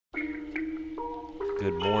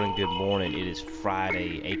Good morning. It is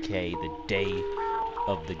Friday, aka the day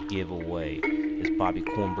of the giveaway. It's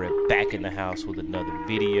BobbyCornbread back in the house with another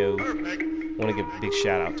video. I want to give a big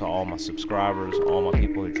shout out to all my subscribers, all my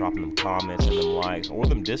people who are dropping them comments and them likes or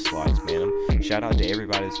them dislikes, man. Shout out to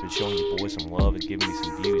everybody that's been showing your boy some love and giving me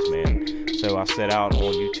some views, man. So I set out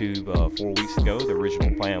on YouTube 4 weeks ago. The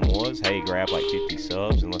original plan was, hey, grab like 50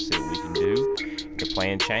 subs and let's see what we can do. The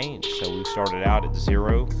plan changed, so we started out at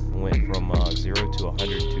 0, went from 0 to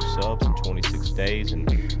 102 subs in 26 days, and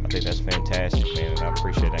I think that's fantastic, man, and I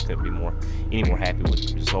appreciate it. I couldn't be any more happy with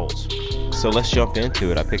the results. So let's jump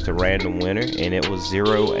into it. I picked a random winner, and it was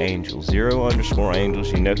 0 Angels,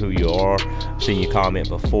 0_Angels. You know who you are. I've seen you comment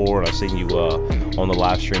before, and I've seen you on the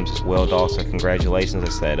live streams as well, dog. So congratulations.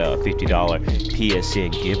 That's that $50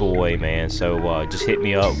 PSN giveaway, man. So just hit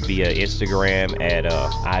me up via Instagram at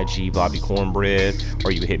IG BobbyCornbread,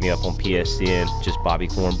 or you can hit me up on PSN, just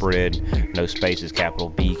BobbyCornbread, no spaces, capital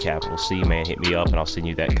B, capital C, man. Hit me up, and I'll send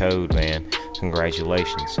you that code, man.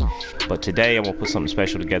 Congratulations. But today I'm gonna put something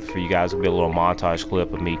special together for you guys. It'll be a little montage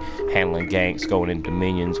clip of me handling ganks, going into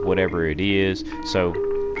dominions, whatever it is. So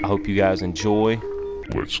I hope you guys enjoy.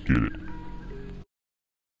 Let's get it.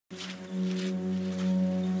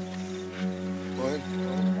 What?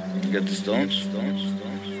 You got the stones?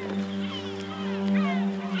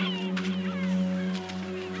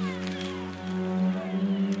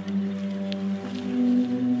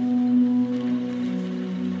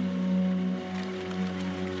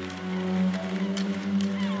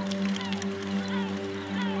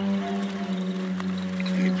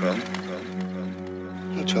 Any problem?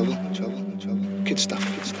 No trouble. Kid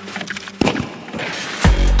stuff.